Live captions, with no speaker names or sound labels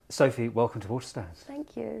Sophie, welcome to Waterstones.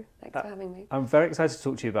 Thank you. Thanks for having me. I'm very excited to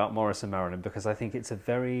talk to you about Maurice and Maralyn because I think it's a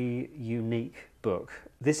very unique book.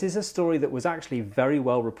 This is a story that was actually very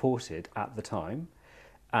well reported at the time,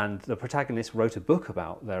 and the protagonist wrote a book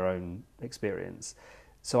about their own experience.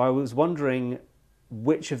 So I was wondering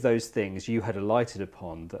which of those things you had alighted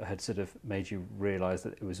upon that had sort of made you realise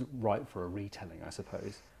that it was right for a retelling, I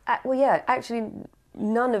suppose. Actually,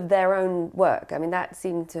 none of their own work. I mean, that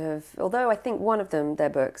seemed to have... Although I think one of them, their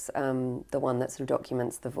books, the one that sort of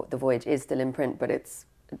documents the voyage, is still in print, but it's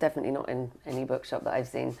definitely not in any bookshop that I've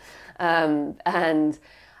seen. And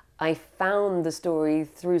I found the story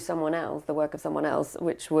through someone else, the work of someone else,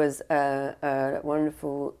 which was a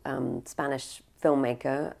wonderful Spanish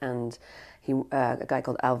filmmaker, and a guy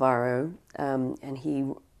called Alvaro, and he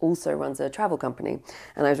also runs a travel company.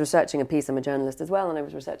 And I was researching a piece, I'm a journalist as well, and I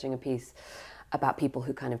was researching a piece about people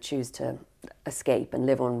who kind of choose to escape and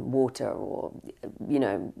live on water, or, you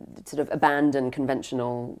know, sort of abandon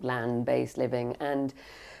conventional land-based living. And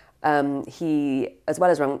he, as well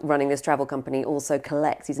as running this travel company, also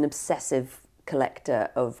collects, he's an obsessive collector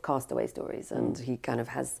of castaway stories, and he kind of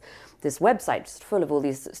has this website just full of all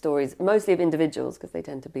these stories, mostly of individuals, because they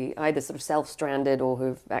tend to be either sort of self-stranded or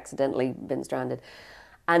who've accidentally been stranded.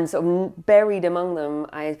 And sort of buried among them,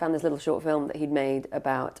 I found this little short film that he'd made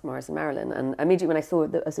about Maurice and Maralyn. And immediately when I saw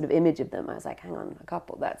a sort of image of them, I was like, hang on, a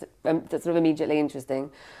couple, that's sort of immediately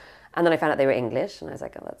interesting. And then I found out they were English, and I was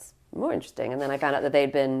like, oh, that's more interesting. And then I found out that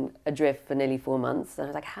they'd been adrift for nearly 4 months. And I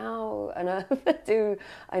was like, how on earth do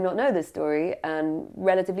I not know this story? And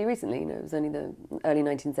relatively recently, you know, it was only the early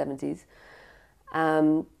 1970s.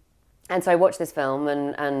 And so I watched this film,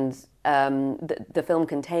 and the film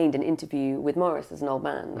contained an interview with Maurice as an old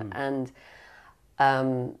man.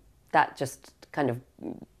 And that just kind of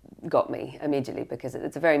got me immediately, because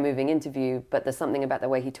it's a very moving interview, but there's something about the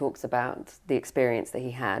way he talks about the experience that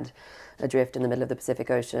he had adrift in the middle of the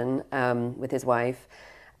Pacific Ocean with his wife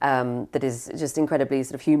that is just incredibly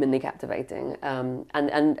sort of humanly captivating,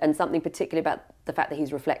 and something particularly about the fact that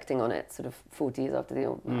he's reflecting on it sort of 40 years after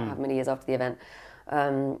however many years after the event.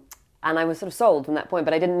 And I was sort of sold from that point,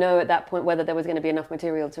 but I didn't know at that point whether there was going to be enough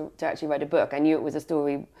material to actually write a book. I knew it was a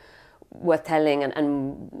story worth telling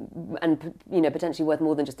and you know, potentially worth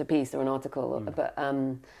more than just a piece or an article. But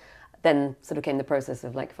then sort of came the process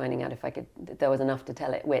of like finding out if there was enough to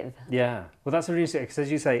tell it with. Yeah, well, that's really interesting, because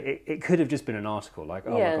as you say, it could have just been an article, like,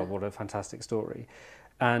 oh my God, what a fantastic story.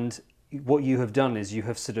 And what you have done is you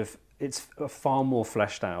have sort of, it's far more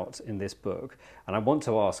fleshed out in this book, and I want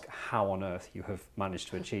to ask how on earth you have managed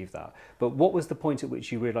to achieve that. But what was the point at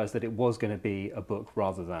which you realised that it was going to be a book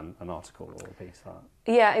rather than an article or a piece like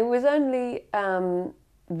that? Yeah, it was only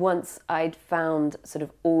once I'd found sort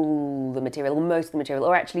of all the material, or most of the material,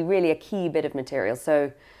 or actually really a key bit of material.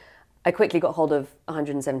 So I quickly got hold of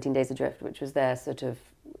 117 Days Adrift, which was their sort of,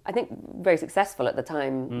 I think, very successful at the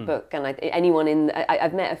time book. And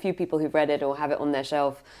I've met a few people who've read it or have it on their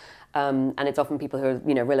shelf. And it's often people who are,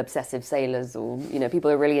 you know, real obsessive sailors, or, you know, people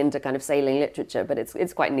who are really into kind of sailing literature, but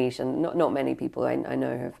it's quite niche, and not many people I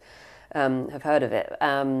know have heard of it.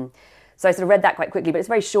 So I sort of read that quite quickly, but it's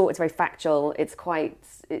very short, it's very factual, it's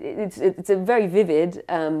a very vivid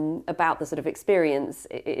about the sort of experience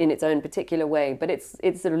in its own particular way, but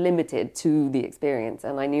it's sort of limited to the experience,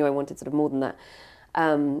 and I knew I wanted sort of more than that.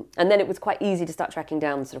 And then it was quite easy to start tracking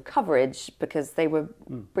down sort of coverage, because they were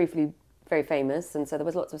briefly very famous, and so there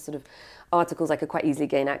was lots of sort of articles I could quite easily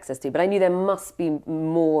gain access to, but I knew there must be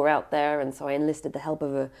more out there, and so I enlisted the help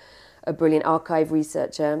of a brilliant archive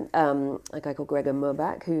researcher, a guy called Gregor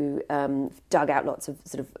Murbach, who dug out lots of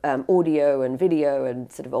sort of audio and video and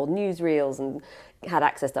sort of old newsreels, and had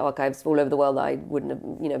access to archives all over the world that I wouldn't have,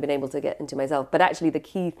 you know, been able to get into myself. But actually the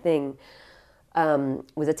key thing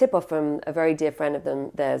was a tip-off from a very dear friend of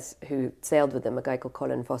theirs who sailed with them, a guy called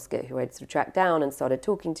Colin Foskett, who I'd sort of tracked down and started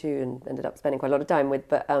talking to and ended up spending quite a lot of time with.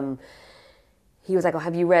 But he was like, oh,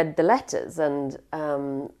 have you read the letters? And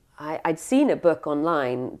I'd seen a book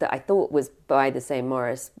online that I thought was by the same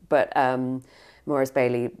Maurice, but Maurice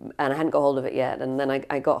Bailey, and I hadn't got hold of it yet. And then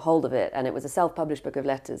I got hold of it, and it was a self-published book of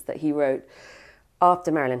letters that he wrote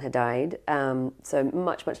after Maralyn had died, so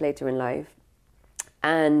much, much later in life.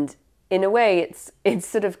 And in a way, it's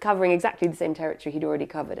sort of covering exactly the same territory he'd already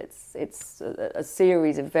covered. It's a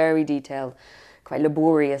series of very detailed, quite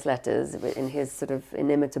laborious letters in his sort of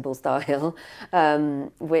inimitable style,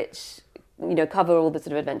 which, you know, cover all the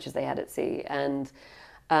sort of adventures they had at sea. And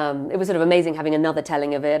it was sort of amazing having another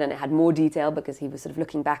telling of it, and it had more detail because he was sort of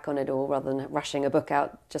looking back on it all rather than rushing a book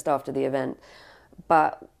out just after the event.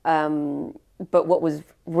 But what was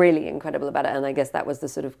really incredible about it, and I guess that was the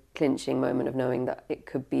sort of clinching moment of knowing that it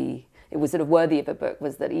could it was sort of worthy of a book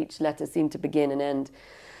was that each letter seemed to begin and end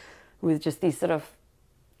with just these sort of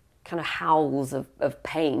kind of howls of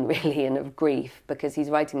pain, really, and of grief, because he's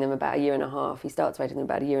writing them about a year and a half. He starts writing them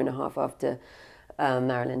about a year and a half after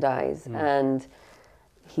Maralyn dies. And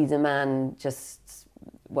he's a man just,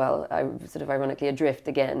 well, sort of ironically adrift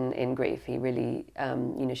again in grief. He really,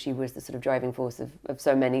 she was the sort of driving force of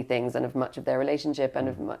so many things, and of much of their relationship, and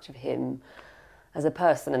of much of him as a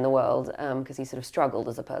person in the world, because he sort of struggled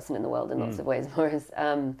as a person in the world in lots of ways, Maurice.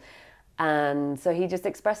 And so he just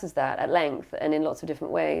expresses that at length and in lots of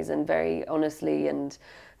different ways, and very honestly and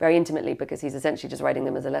very intimately, because he's essentially just writing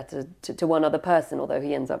them as a letter to one other person, although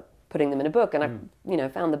he ends up putting them in a book. And I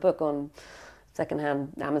found the book on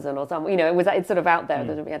secondhand Amazon or something. It's sort of out there. I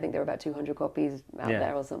think there were about 200 copies out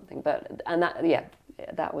there or something.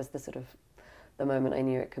 That was the sort of the moment I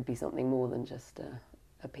knew it could be something more than just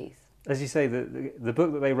a piece. As you say, the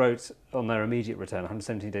book that they wrote on their immediate return,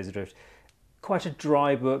 117 Days Adrift, quite a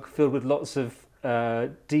dry book filled with lots of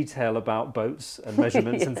detail about boats and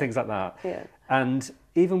measurements and things like that. Yeah. And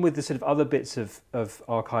even with the sort of other bits of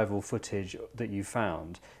archival footage that you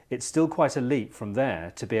found, it's still quite a leap from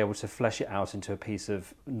there to be able to flesh it out into a piece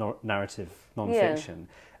of narrative non-fiction.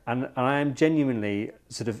 Yeah. And I am genuinely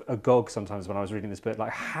sort of agog sometimes when I was reading this book,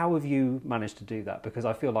 like, how have you managed to do that? Because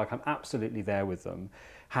I feel like I'm absolutely there with them.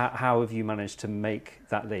 How have you managed to make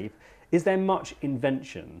that leap? Is there much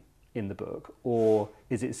invention in the book, or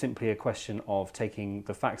is it simply a question of taking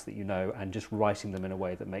the facts that you know and just writing them in a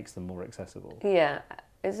way that makes them more accessible? Yeah,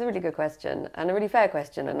 it's a really good question, and a really fair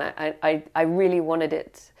question, and I really wanted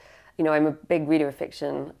it. I'm a big reader of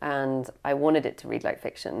fiction, and I wanted it to read like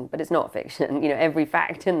fiction, but it's not fiction. Every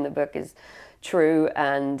fact in the book is true,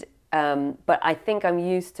 and but I think I'm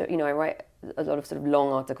used to, I write a lot of sort of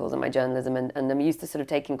long articles in my journalism, and I'm used to sort of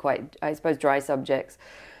taking quite, I suppose, dry subjects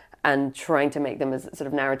and trying to make them as sort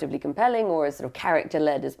of narratively compelling or as sort of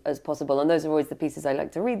character-led as possible. And those are always the pieces I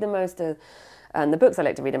like to read the most, and the books I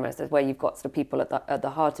like to read the most, is where you've got sort of people at the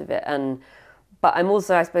heart of it. But I'm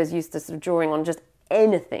also, I suppose, used to sort of drawing on just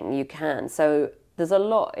anything you can. So there's a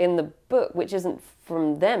lot in the book which isn't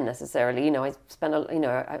from them necessarily. I spent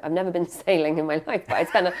I've never been sailing in my life, but I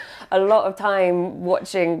spent a lot of time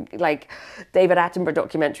watching like David Attenborough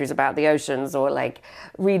documentaries about the oceans, or like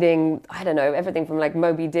reading, I don't know, everything from like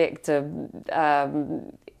Moby Dick to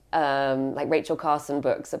like Rachel Carson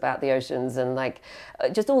books about the oceans, and like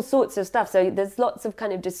just all sorts of stuff. So there's lots of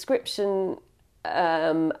kind of description,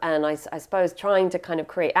 and I suppose trying to kind of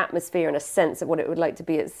create atmosphere and a sense of what it would like to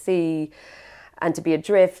be at sea and to be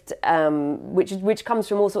adrift, which comes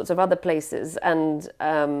from all sorts of other places, and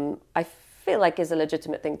I feel like is a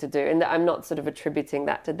legitimate thing to do, and I'm not sort of attributing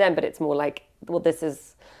that to them, but it's more like, well, this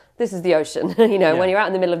is the ocean, When you're out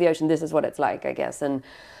in the middle of the ocean, this is what it's like, I guess. And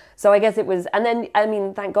so I guess it was, and then, I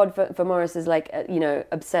mean, thank God for Maurice's like,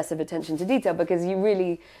 obsessive attention to detail, because you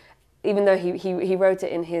really, even though he wrote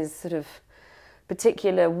it in his sort of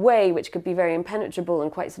particular way, which could be very impenetrable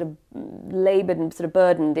and quite sort of laboured and sort of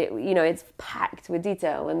burdened, it's packed with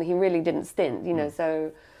detail, and he really didn't stint,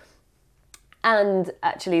 so. And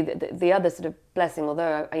actually the other sort of blessing,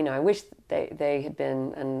 although I wish they had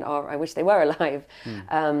been, and I wish they were alive,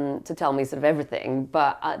 to tell me sort of everything,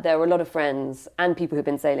 but there were a lot of friends and people who've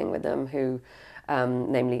been sailing with them who,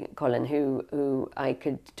 namely Colin, who I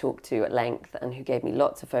could talk to at length, and who gave me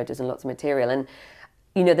lots of photos and lots of material. And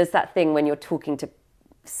there's that thing when you're talking to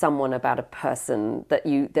someone about a person that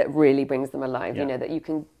really brings them alive, that you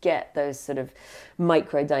can get those sort of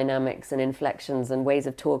micro dynamics and inflections and ways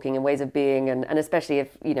of talking and ways of being, and especially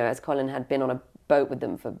if, as Colin had been on a boat with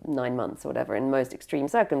them for 9 months or whatever, in most extreme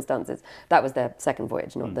circumstances. That was their second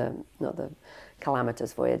voyage, not the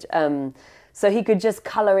calamitous voyage. So he could just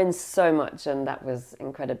colour in so much, and that was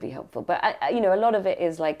incredibly helpful. But a lot of it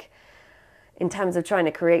is like, in terms of trying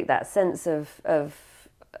to create that sense of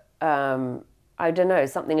I don't know,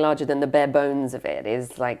 something larger than the bare bones of it,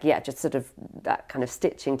 is like, just sort of that kind of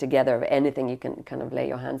stitching together of anything you can kind of lay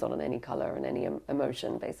your hands on any colour and any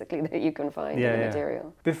emotion, basically, that you can find in the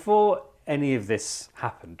material. Before any of this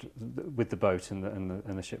happened with the boat and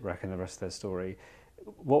the shipwreck and the rest of their story,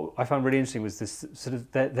 what I found really interesting was this sort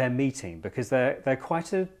of their meeting, because they're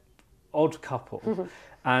quite an odd couple.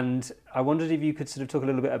 And I wondered if you could sort of talk a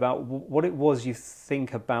little bit about what it was you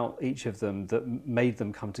think about each of them that made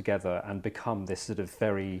them come together and become this sort of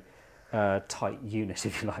very tight unit,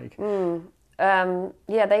 if you like.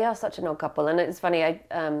 They are such an odd couple. And it's funny,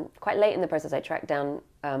 quite late in the process, I tracked down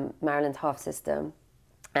Maralyn's half-sister,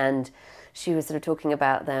 And she was sort of talking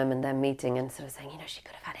about them and them meeting and sort of saying, she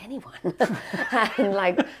could have had anyone. And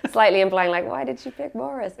like slightly implying like, why did she pick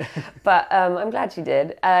Maurice? But I'm glad she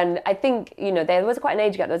did. And I think, there was quite an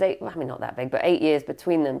age gap. There was not that big, but 8 years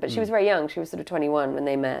between them. But she was very young. She was sort of 21 when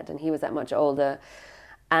they met and he was that much older.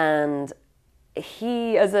 And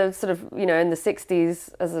he, as a sort of, in the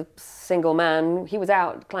 60s, as a single man, he was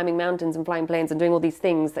out climbing mountains and flying planes and doing all these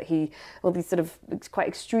things all these sort of quite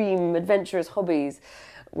extreme, adventurous hobbies,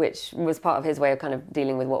 which was part of his way of kind of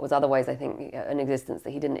dealing with what was otherwise, I think, an existence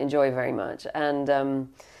that he didn't enjoy very much. And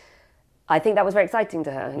I think that was very exciting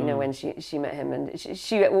to her, when she met him. And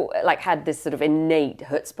she like had this sort of innate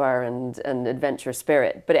chutzpah and adventurous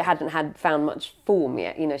spirit, but it hadn't found much form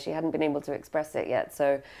yet. She hadn't been able to express it yet.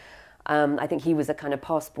 So I think he was a kind of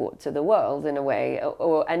passport to the world in a way.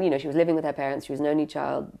 And she was living with her parents. She was an only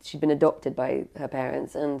child. She'd been adopted by her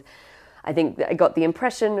parents. And I think that I got the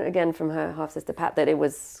impression, again, from her half-sister Pat, that it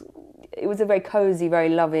was a very cozy, very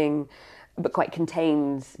loving, but quite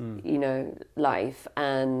contained, life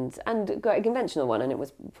and quite a conventional one. And it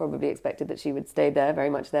was probably expected that she would stay there,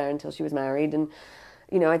 very much there, until she was married. And,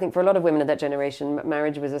 I think for a lot of women of that generation,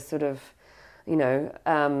 marriage was a sort of,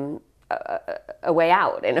 a way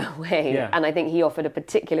out in a way. Yeah. And I think he offered a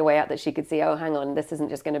particular way out that she could see, oh, hang on, this isn't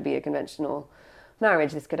just going to be a conventional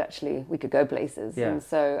marriage, we could go places. Yeah. And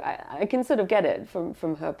so I can sort of get it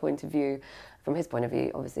from her point of view. From his point of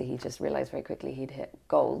view, obviously he just realised very quickly he'd hit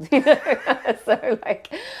gold, So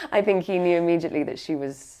I think he knew immediately that she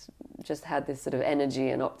had this sort of energy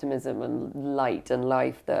and optimism and light and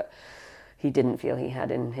life that he didn't feel he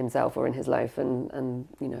had in himself or in his life, and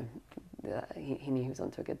he knew he was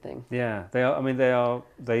onto a good thing. Yeah,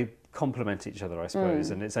 they complement each other, I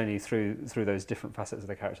suppose, and it's only through those different facets of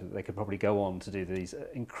the character that they could probably go on to do these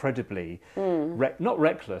incredibly not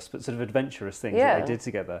reckless but sort of adventurous things that they did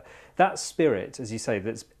together. That spirit, as you say,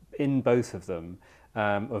 that's in both of them,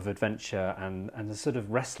 of adventure and a sort of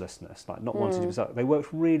restlessness, like not wanting to be stuck. They worked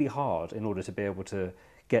really hard in order to be able to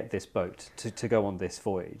get this boat to go on this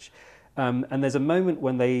voyage. And there's a moment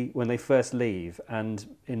when they first leave,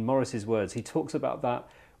 and in Maurice's words, he talks about that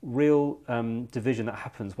real division that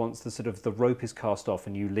happens once the rope is cast off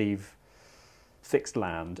and you leave fixed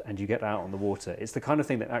land and you get out on the water. It's the kind of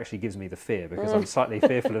thing that actually gives me the fear, because I'm slightly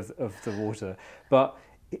fearful of the water. But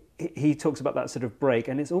he talks about that sort of break,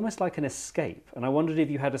 and it's almost like an escape. And I wondered if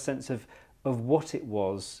you had a sense of what it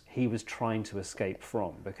was he was trying to escape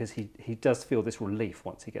from, because he does feel this relief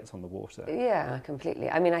once he gets on the water. Yeah, completely.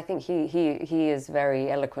 I mean, I think he is very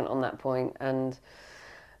eloquent on that point and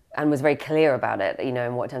was very clear about it, in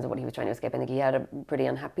terms of what he was trying to escape. I think he had a pretty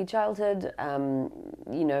unhappy childhood.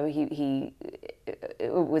 He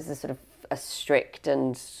was a sort of a strict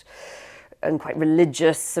and quite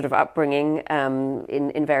religious sort of upbringing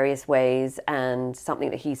in various ways, and something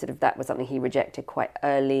that was something he rejected quite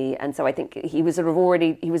early. And so I think he was sort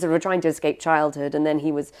of trying to escape childhood, and then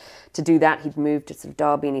to do that he'd moved to sort of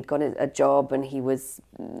Derby, and he'd got a job, and he was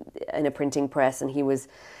in a printing press, and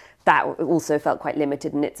that also felt quite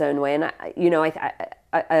limited in its own way. And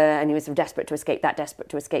and he was sort of desperate to escape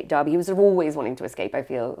Derby. He was sort of always wanting to escape, I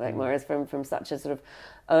feel like, Maurice, from such a sort of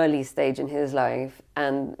early stage in his life.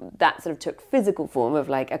 And that sort of took physical form of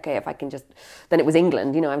like, okay, if I can then it was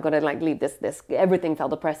England, I've got to like leave this. Everything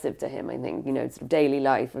felt oppressive to him, I think, sort of daily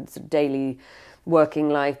life, sort of daily working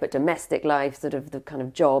life, but domestic life, sort of the kind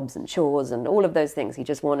of jobs and chores and all of those things. He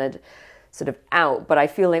just wanted sort of out. But I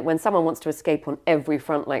feel like when someone wants to escape on every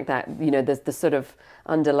front like that, there's the sort of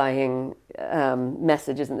underlying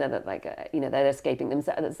message, isn't there, that like they're escaping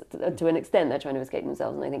themselves to an extent. They're trying to escape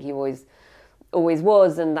themselves, and I think he always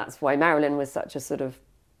was, and that's why Maralyn was such a sort of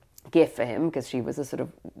gift for him, because she was a sort of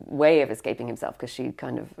way of escaping himself, because she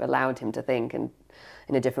kind of allowed him to think and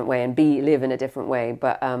in a different way and live in a different way.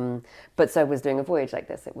 But so was doing a voyage like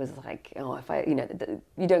this. It was like,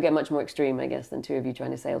 you don't get much more extreme, I guess, than two of you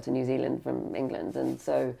trying to sail to New Zealand from England. And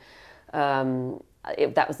so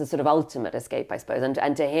that was the sort of ultimate escape, I suppose.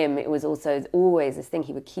 And to him, it was also always this thing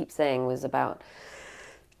he would keep saying was about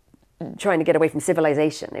trying to get away from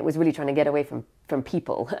civilization. It was really trying to get away from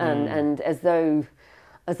people, and as though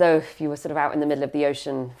if you were sort of out in the middle of the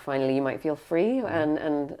ocean, finally you might feel free.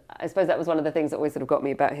 And I suppose that was one of the things that always sort of got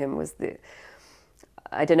me about him, was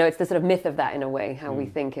I don't know, it's the sort of myth of that in a way, how we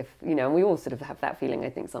think and we all sort of have that feeling, I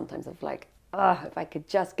think, sometimes of like, if I could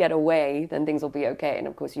just get away, then things will be okay. And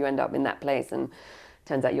of course you end up in that place, and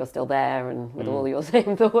turns out you're still there, and with all your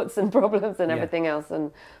same thoughts and problems and everything else.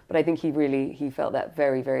 But I think he felt that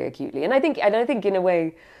very, very acutely. And I think in a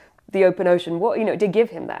way, the open ocean, did give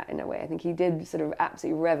him that in a way. I think he did sort of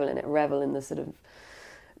absolutely revel in the sort of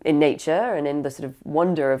in nature and in the sort of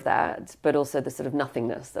wonder of that, but also the sort of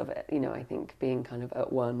nothingness of it. I think being kind of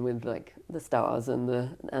at one with like the stars and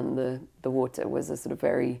the water was a sort of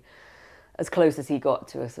very, as close as he got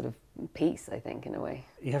to a sort of peace, I think, in a way.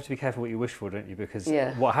 You have to be careful what you wish for, don't you? Because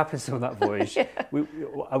Yeah. what happens on that voyage,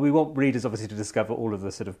 we want readers obviously to discover all of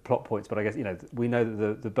the sort of plot points, but I guess, we know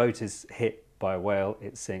that the boat is hit by a whale,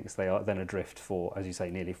 it sinks, they are then adrift for, as you say,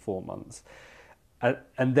 nearly 4 months.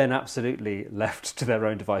 And then absolutely left to their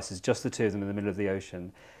own devices, just the two of them in the middle of the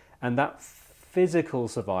ocean. And that physical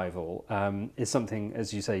survival is something,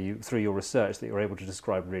 as you say, through your research, that you're able to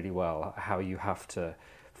describe really well, how you have to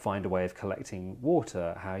find a way of collecting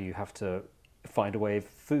water, how you have to find a way of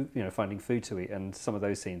food, finding food to eat. And some of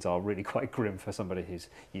those scenes are really quite grim for somebody who's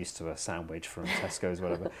used to a sandwich from Tesco's or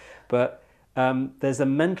whatever. But there's a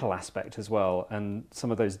mental aspect as well, and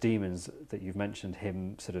some of those demons that you've mentioned,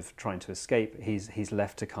 him sort of trying to escape, he's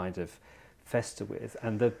left to kind of fester with.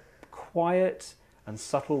 And the quiet and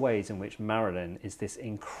subtle ways in which Maralyn is this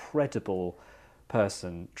incredible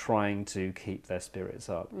person trying to keep their spirits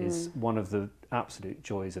up is one of the absolute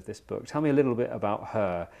joys of this book. Tell me a little bit about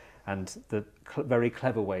her and the very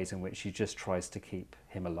clever ways in which she just tries to keep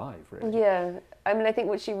him alive, really. Yeah, I mean, I think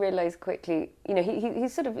what she realised quickly,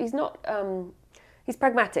 he's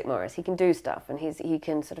pragmatic, Maurice. He can do stuff and he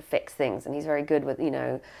can sort of fix things, and he's very good with,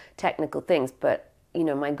 technical things, but,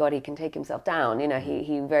 my God, he can take himself down.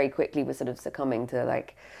 He very quickly was sort of succumbing to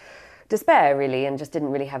like despair, really, and just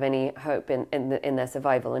didn't really have any hope in their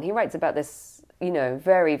survival. And he writes about this,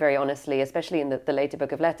 very, very honestly, especially in the later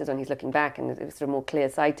book of letters when he's looking back and it's sort of more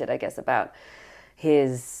clear-sighted, I guess, about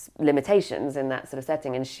his limitations in that sort of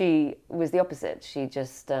setting. And she was the opposite. She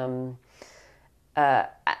just, and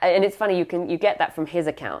it's funny, you get that from his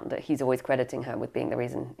account, that he's always crediting her with being the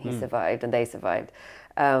reason he survived and they survived.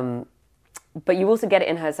 But you also get it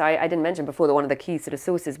in her. So I didn't mention before that one of the key sort of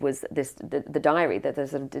sources was the diary, that the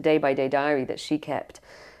sort of day-by-day diary that she kept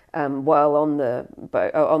while on the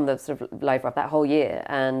boat, on the sort of life raft that whole year,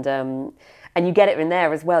 and you get it in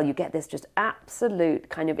there as well. You get this just absolute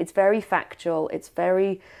kind of, it's very factual, it's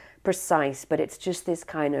very precise, but it's just this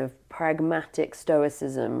kind of pragmatic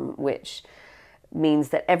stoicism, which means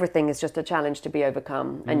that everything is just a challenge to be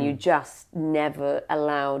overcome, and you just never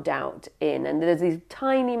allow doubt in. And there's these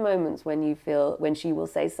tiny moments when she will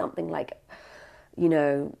say something like,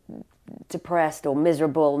 depressed or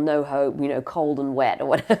miserable, no hope, cold and wet or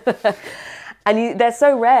whatever. And they're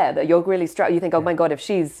so rare that you're really struck. You think, oh my God, if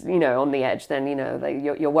she's, on the edge, then,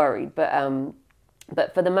 you're worried. But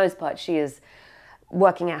for the most part, she is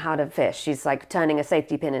working out how to fish. She's like turning a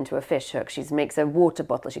safety pin into a fish hook. She makes a water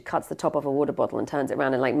bottle. She cuts the top of a water bottle and turns it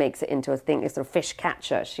around and like makes it into a sort of fish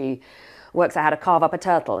catcher. She works out how to carve up a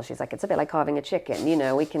turtle. She's like, it's a bit like carving a chicken,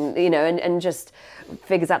 we can, and just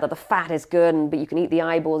figures out that the fat is good, but you can eat the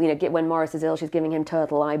eyeballs. When Maurice is ill, she's giving him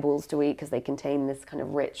turtle eyeballs to eat because they contain this kind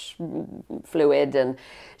of rich fluid, and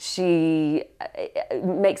she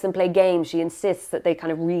makes them play games. She insists that they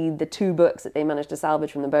kind of read the 2 books that they managed to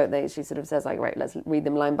salvage from the boat. She sort of says like, right, let's read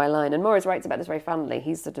them line by line. And Maurice writes about this very fondly.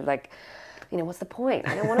 He's sort of like, what's the point?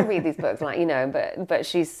 I don't want to read these books, but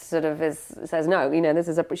she sort of says no,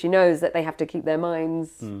 she knows that they have to keep their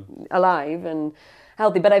minds alive and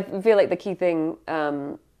healthy. But I feel like the key thing,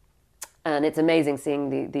 and it's amazing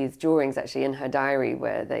seeing these drawings actually in her diary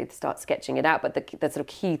where they start sketching it out, but the sort of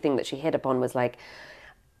key thing that she hit upon was like,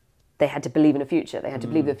 they had to believe in a future. They had to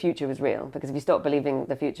believe the future was real, because if you stop believing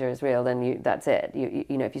the future is real, then that's it.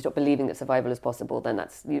 If you stop believing that survival is possible, then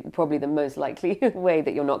that's probably the most likely way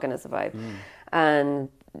that you're not going to survive. And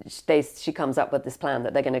she comes up with this plan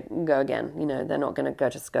that they're going to go again. They're not going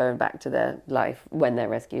to go back to their life when they're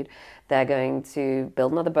rescued. They're going to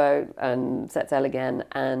build another boat and set sail again.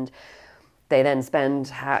 And they then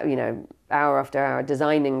spend, hour after hour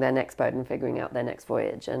designing their next boat and figuring out their next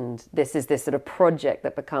voyage. And this is this sort of project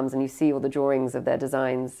that becomes, and you see all the drawings of their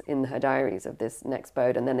designs in her diaries of this next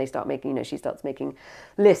boat. And then they start making, she starts making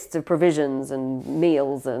lists of provisions and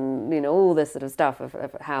meals and, all this sort of stuff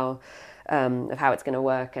of how it's going to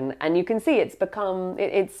work. And you can see it's become,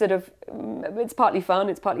 it's sort of, it's partly fun,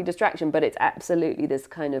 it's partly distraction, but it's absolutely this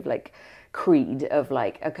kind of like creed of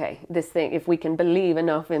like, okay, this thing, if we can believe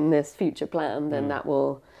enough in this future plan, then that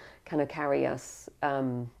will kind of carry us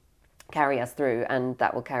through, and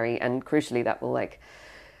that will carry, and crucially that will like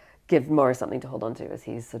give Maurice something to hold on to as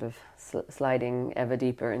he's sort of sliding ever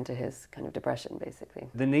deeper into his kind of depression, basically.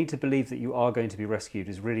 The need to believe that you are going to be rescued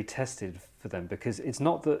is really tested for them, because it's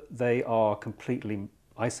not that they are completely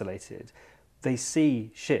isolated. They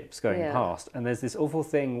see ships going past, and there's this awful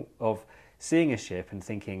thing of seeing a ship and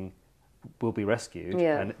thinking, will be rescued,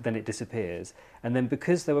 Yeah. and then it disappears. And then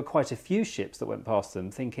because there were quite a few ships that went past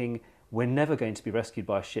them, thinking we're never going to be rescued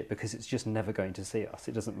by a ship because it's just never going to see us.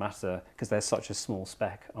 It doesn't matter because there's such a small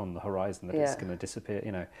speck on the horizon that it's going to disappear.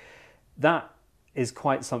 You know, that is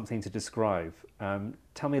quite something to describe.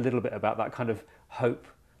 Tell me a little bit about that kind of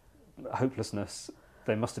hopelessness.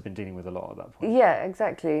 They must have been dealing with a lot at that point. Yeah,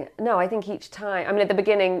 exactly. No, I think each time, I mean, at the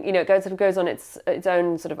beginning, you know, it goes on its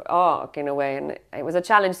own sort of arc in a way, and it was a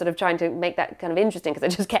challenge sort of trying to make that kind of interesting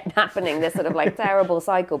because it just kept happening, this sort of like terrible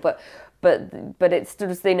cycle. But it's sort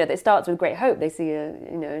of, you know, it starts with great hope. They see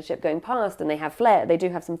a ship going past, and they do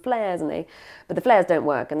have some flares, but the flares don't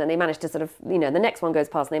work, and then they manage to sort of, you know, the next one goes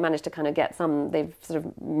past, and they manage to kind of get they've sort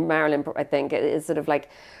of, Maralyn, I think, is sort of like,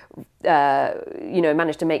 you know,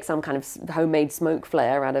 managed to make some kind of homemade smoke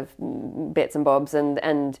flare out of bits and bobs,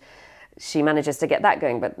 and she manages to get that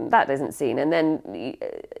going, but that isn't seen. And then,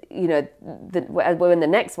 you know, when the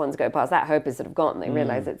next ones go past, that hope is sort of gone. They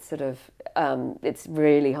realise it's sort of, it's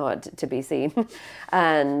really hard to be seen.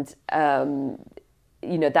 And,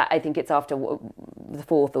 you know, that I think it's after the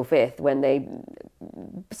fourth or fifth when they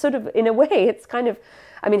sort of, in a way, it's kind of,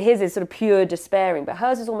 I mean, his is sort of pure despairing, but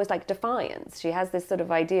hers is almost like defiance. She has this sort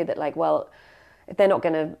of idea that, like, well, if they're not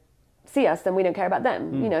going to see us, then we don't care about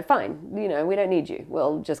them. You know, fine. You know, we don't need you.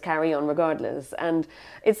 We'll just carry on regardless. And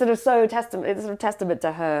it's sort of testament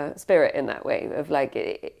to her spirit in that way of like,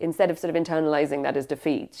 instead of sort of internalizing that as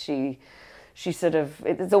defeat, she sort of,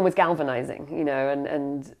 it's almost galvanizing, you know,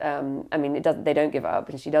 and I mean, they don't give up,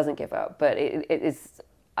 and she doesn't give up, but it is,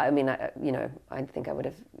 I mean, I think I would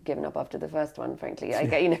have given up after the first one, frankly.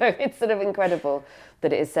 You know, it's sort of incredible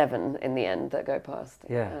that it is 7 in the end that go past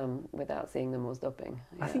without seeing them or stopping.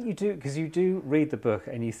 Yeah. I think you do, because you do read the book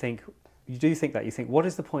and you think, what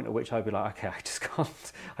is the point at which I'd be like, okay,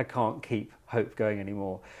 I can't keep hope going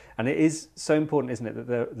anymore. And it is so important, isn't it,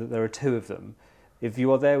 that there are two of them. If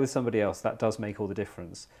you are there with somebody else, that does make all the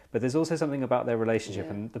difference. But there's also something about their relationship,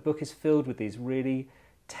 and the book is filled with these really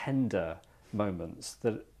tender moments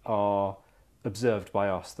that are observed by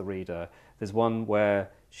us, the reader. There's one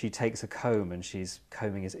where she takes a comb and she's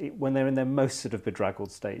combing when they're in their most sort of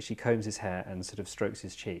bedraggled state, she combs his hair and sort of strokes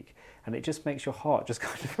his cheek, and it just makes your heart just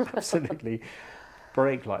kind of absolutely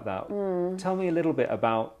break like that. Tell me a little bit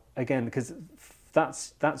about, again, because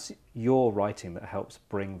that's your writing that helps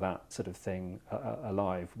bring that sort of thing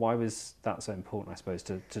alive. Why was that so important, I suppose,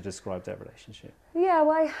 to describe their relationship? Yeah,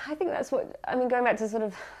 well, I think that's what, I mean, going back to sort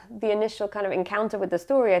of the initial kind of encounter with the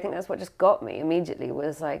story, I think that's what just got me immediately,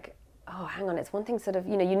 was like, oh, hang on, it's one thing sort of,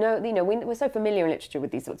 we're so familiar in literature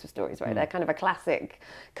with these sorts of stories, right? They're kind of a classic,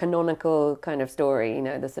 canonical kind of story, you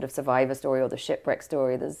know, the sort of survivor story or the shipwreck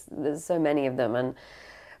story. There's so many of them,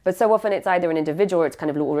 but so often it's either an individual, or it's kind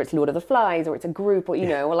of, or it's Lord of the Flies, or it's a group, or, you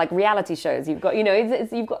know, or like reality shows. You've got, you know,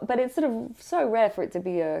 but it's sort of so rare for it to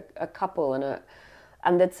be a couple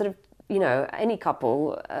and that sort of, you know, any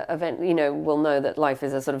couple event, you know, will know that life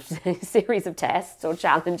is a sort of series of tests or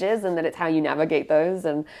challenges, and that it's how you navigate those.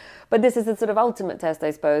 But this is the sort of ultimate test, I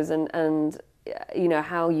suppose, and you know,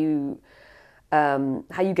 how you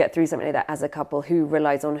get through something like that as a couple, who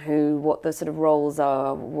relies on who, what the sort of roles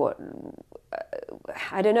are, what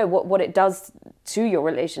I don't know, what it does to your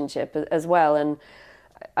relationship as well. And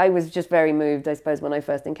I was just very moved, I suppose, when I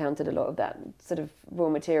first encountered a lot of that sort of raw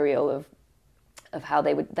material of how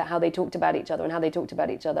they talked about each other, and how they talked about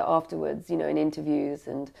each other afterwards, you know, in interviews,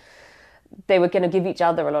 and they were going to give each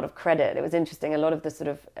other a lot of credit. It was interesting. A lot of the sort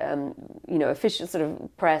of, you know, official sort of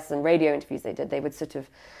press and radio interviews they did, they would sort of,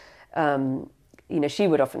 you know, she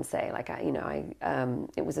would often say, like,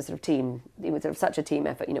 it was a sort of team, it was sort of such a team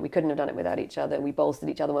effort, you know, we couldn't have done it without each other. We bolstered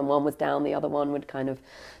each other when one was down, the other one would kind of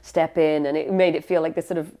step in, and it made it feel like this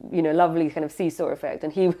sort of, you know, lovely kind of seesaw effect.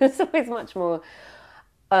 And he was always much more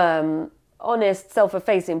honest,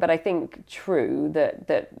 self-effacing, but I think true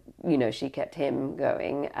that you know, she kept him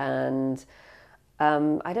going. And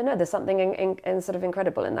I don't know, there's something in sort of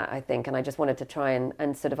incredible in that, I think, and I just wanted to try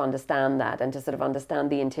and sort of understand that, and to sort of understand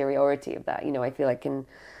the interiority of that. You know, I feel like in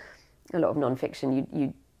a lot of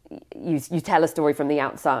nonfiction, you tell a story from the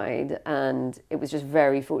outside, and it was just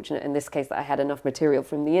very fortunate in this case that I had enough material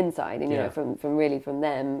from the inside, and you know, from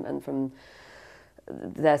them, and from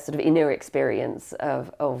their sort of inner experience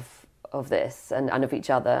of of this and of each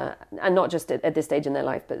other, and not just at this stage in their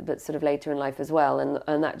life, but sort of later in life as well.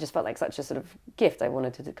 And that just felt like such a sort of gift. I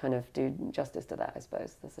wanted to kind of do justice to that, I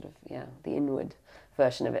suppose, the sort of, the inward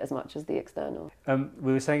version of it as much as the external.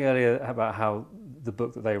 We were saying earlier about how the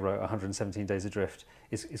book that they wrote, 117 Days Adrift,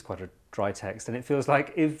 is quite a dry text, and it feels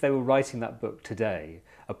like if they were writing that book today,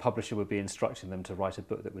 a publisher would be instructing them to write a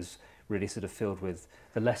book that was really sort of filled with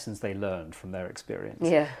the lessons they learned from their experience.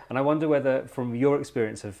 Yeah. And I wonder whether, from your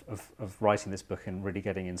experience of writing this book and really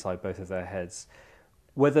getting inside both of their heads,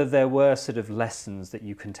 whether there were sort of lessons that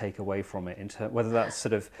you can take away from it, whether that's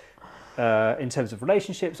sort of in terms of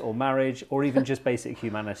relationships or marriage or even just basic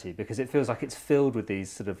humanity, because it feels like it's filled with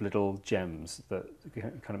these sort of little gems that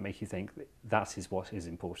kind of make you think that is what is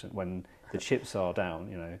important when the chips are down,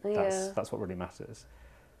 that's what really matters.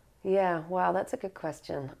 Yeah, wow, that's a good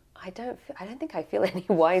question. I don't think I feel any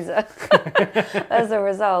wiser as a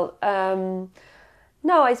result. No,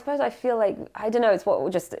 I suppose I feel like, I don't know, it's what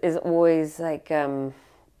just is always like,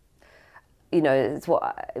 it's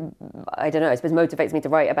what, I don't know, I suppose motivates me to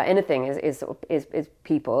write about anything is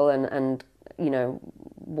people and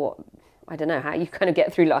what, I don't know, how you kind of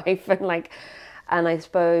get through life and I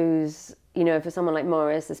suppose, for someone like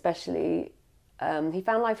Maurice especially, he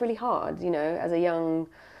found life really hard,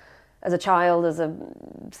 as a child, as a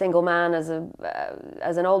single man, as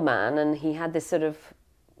an old man, and he had this sort of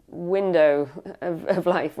window of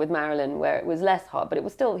life with Maralyn where it was less hard, but he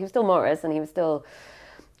was still Maurice, and he was still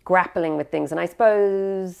grappling with things. And I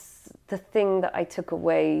suppose the thing that I took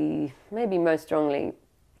away maybe most strongly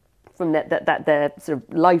from that their sort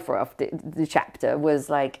of life raft, the chapter, was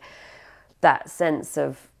like that sense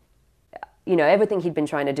of, everything he'd been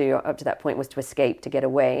trying to do up to that point was to escape, to get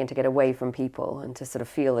away from people and to sort of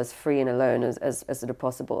feel as free and alone as sort of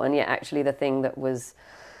possible. And yet actually the thing that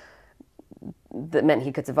meant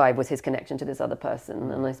he could survive was his connection to this other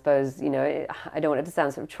person. And I suppose, I don't want it to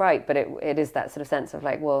sound sort of trite, but it is that sort of sense of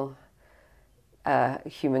like, well,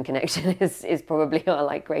 human connection is probably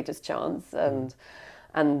our greatest chance and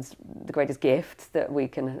the greatest gift that we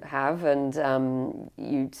can have. And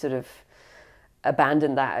you sort of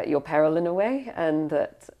abandon that at your peril in a way, and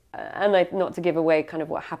not to give away kind of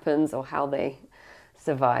what happens or how they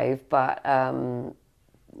survive, but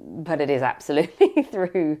it is absolutely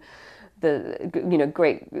through the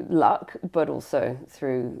great luck, but also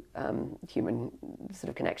through human sort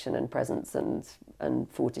of connection and presence and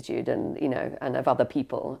fortitude and and of other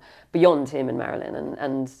people beyond him and Maralyn,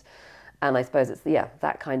 and I suppose it's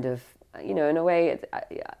that kind of, in a way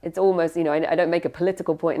it's almost, I don't make a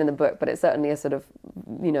political point in the book, but it's certainly a sort of,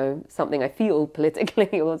 something I feel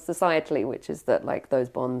politically or societally, which is that those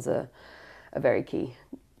bonds are very key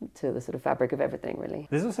to the sort of fabric of everything, really.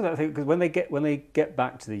 There's also that thing, because when they get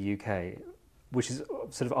back to the UK, which is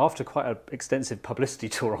sort of after quite an extensive publicity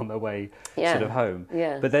tour on their way sort of home,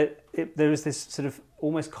 but there is this sort of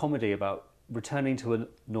almost comedy about returning to a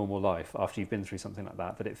normal life after you've been through something like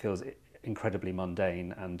that it feels incredibly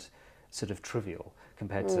mundane and sort of trivial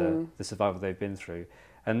compared to the survival they've been through.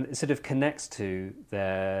 And it sort of connects to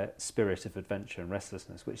their spirit of adventure and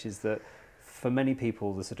restlessness, which is that for many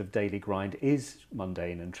people the sort of daily grind is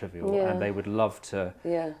mundane and trivial, and they would love to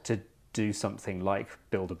do something like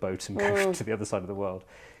build a boat and go to the other side of the world.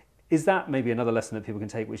 Is that maybe another lesson that people can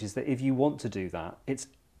take, which is that if you want to do that, it's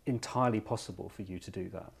entirely possible for you to do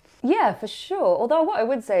that? Yeah, for sure. Although what I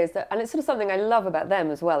would say is that, and it's sort of something I love about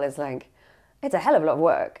them as well, is it's a hell of a lot of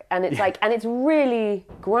work, and it's and it's really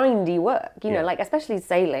grindy work, especially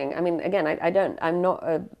sailing. I mean, again, I'm not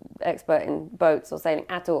an expert in boats or sailing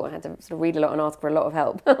at all. I had to sort of read a lot and ask for a lot of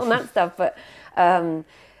help on that stuff, but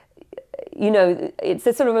it's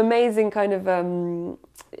a sort of amazing kind of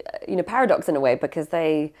paradox in a way, because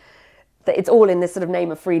it's all in this sort of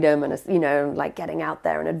name of freedom and getting out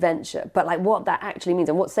there and adventure, but what that actually means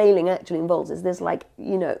and what sailing actually involves is this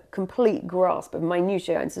complete grasp of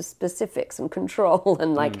minutiae and sort of specifics and control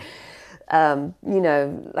and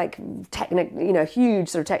huge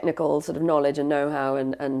sort of technical sort of knowledge and know-how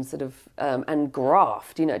and sort of and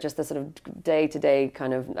graft, just the sort of day-to-day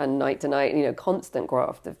kind of and night-to-night, constant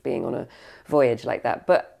graft of being on a voyage like that.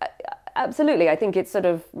 But absolutely, I think it's sort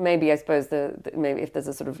of, maybe I suppose maybe if there's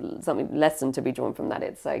a sort of something lesson to be drawn from that,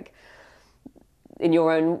 it's in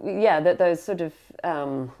your own, that those sort of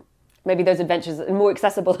maybe those adventures, more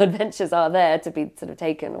accessible adventures, are there to be sort of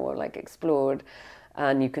taken or explored,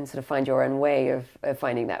 and you can sort of find your own way of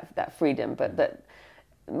finding that freedom, but that,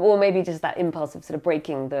 or maybe just that impulse of sort of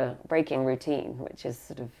breaking routine, which is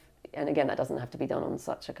sort of, and again, that doesn't have to be done on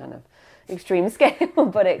such a kind of extreme scale,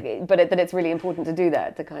 but that it's really important to do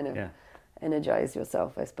that, to kind of energize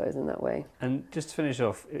yourself, I suppose, in that way. And just to finish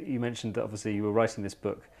off, you mentioned that obviously you were writing this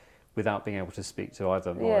book without being able to speak to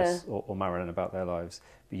either Maurice or Maralyn about their lives,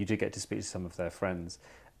 but you did get to speak to some of their friends.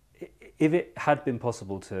 If it had been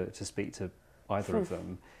possible to speak to either of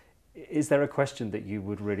them, is there a question that you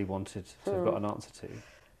would really wanted to have got an answer to?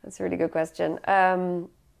 That's a really good question.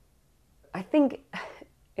 I think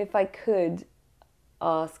if I could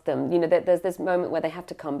ask them, you know, there's this moment where they have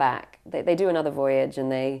to come back. They do another voyage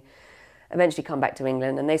and they eventually come back to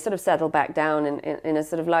England, and they sort of settle back down in a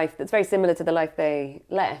sort of life that's very similar to the life they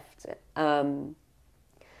left. And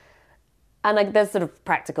like, there's sort of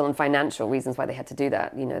practical and financial reasons why they had to do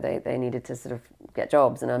that. You know, they needed to sort of get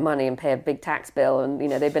jobs and earn money and pay a big tax bill, and you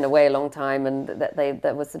know, they've been away a long time, and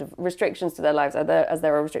there was sort of restrictions to their lives, as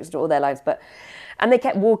there are restrictions to all their lives. And they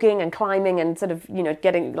kept walking and climbing and sort of, you know,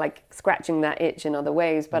 getting like scratching that itch in other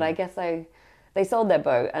ways. But I guess they sold their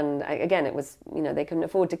boat, and again, it was, you know, they couldn't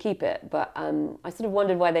afford to keep it. But I sort of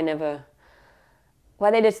wondered why they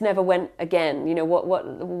just never went again. You know,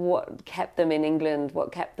 what kept them in England?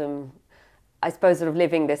 What kept them, I suppose, sort of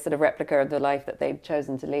living this sort of replica of the life that they'd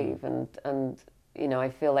chosen to leave? And you know, I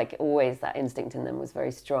feel like always that instinct in them was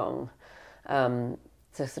very strong,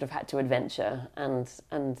 to sort of had to adventure, and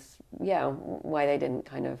yeah, why they didn't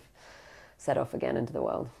kind of set off again into the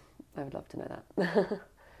world. I would love to know that.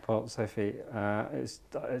 Well, Sophie,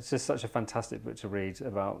 it's just such a fantastic book to read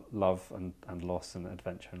about love and loss and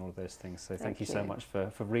adventure and all of those things. So thank you so much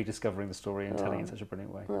for rediscovering the story and telling it in such a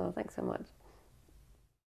brilliant way. Oh, thanks so much.